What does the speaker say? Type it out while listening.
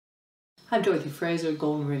I'm Dorothy Fraser at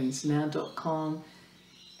goldenradiancenow.com,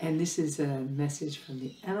 and this is a message from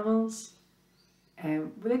the animals,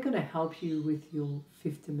 and they're going to help you with your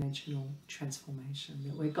fifth dimensional transformation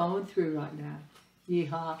that we're going through right now.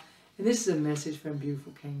 Yeehaw! And this is a message from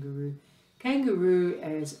beautiful Kangaroo. Kangaroo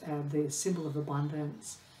is the symbol of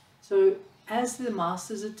abundance. So as the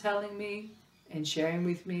masters are telling me and sharing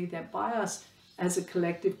with me that by us as a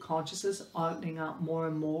collective consciousness opening up more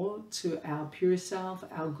and more to our pure self,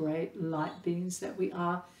 our great light beings that we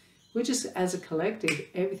are, we're just, as a collective,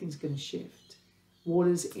 everything's going to shift.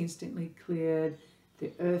 Water's instantly cleared,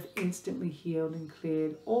 the earth instantly healed and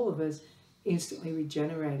cleared, all of us instantly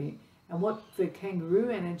regenerating. And what the kangaroo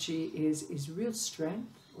energy is real strength,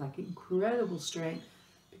 like incredible strength,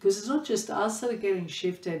 because it's not just us that are getting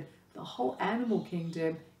shifted, the whole animal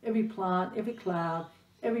kingdom, every plant, every cloud,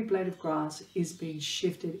 every blade of grass is being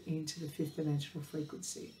shifted into the fifth dimensional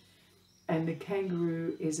frequency. And the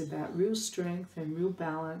kangaroo is about real strength and real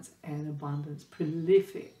balance and abundance,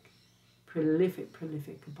 prolific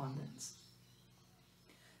abundance.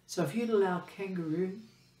 So if you'd allow kangaroo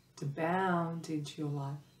to bound into your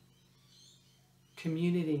life,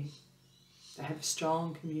 community, to have a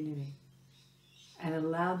strong community, and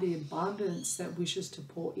allow the abundance that wishes to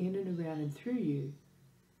pour in and around and through you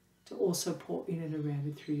to also pour in and around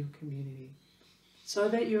and through your community. So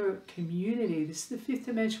that your community, this is the fifth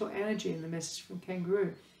dimensional energy, and the message from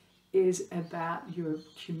Kangaroo is about your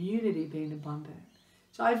community being abundant.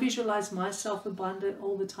 So I visualize myself abundant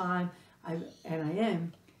all the time, and I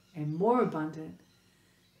am, and more abundant.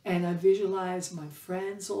 And I visualize my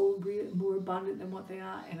friends all more abundant than what they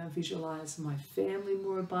are, and I visualize my family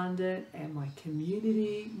more abundant, and my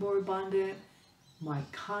community more abundant, my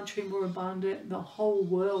country more abundant, the whole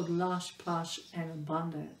world lush, plush, and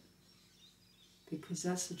abundant. Because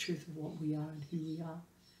that's the truth of what we are and who we are,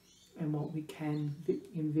 and what we can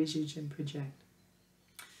envisage and project.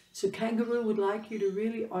 So Kangaroo would like you to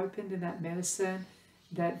really open to that medicine,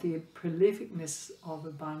 that the prolificness of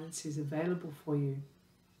abundance is available for you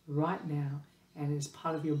right now, and is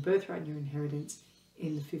part of your birthright and your inheritance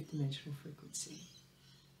in the fifth dimensional frequency.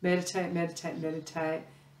 Meditate, meditate, meditate,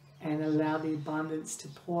 and allow the abundance to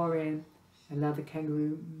pour in. Allow the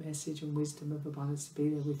kangaroo message and wisdom of abundance to be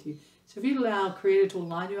there with you. So if you allow Creator to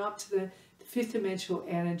align you up to the fifth dimensional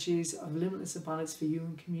energies of limitless abundance for you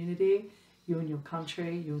and community, you and your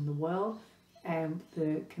country, you and the world, and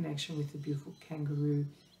the connection with the beautiful kangaroo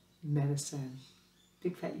medicine.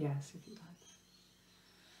 Big fat yes if you like.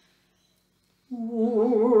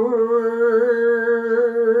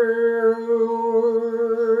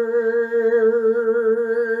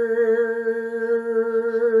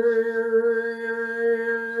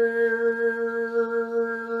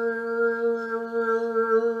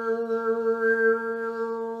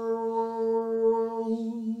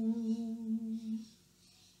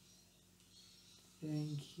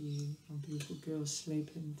 Thank you. My beautiful girl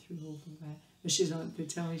sleeping through all of that. But she's not, they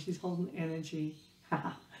tell me she's holding energy.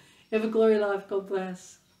 Have a glory life. God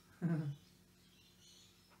bless.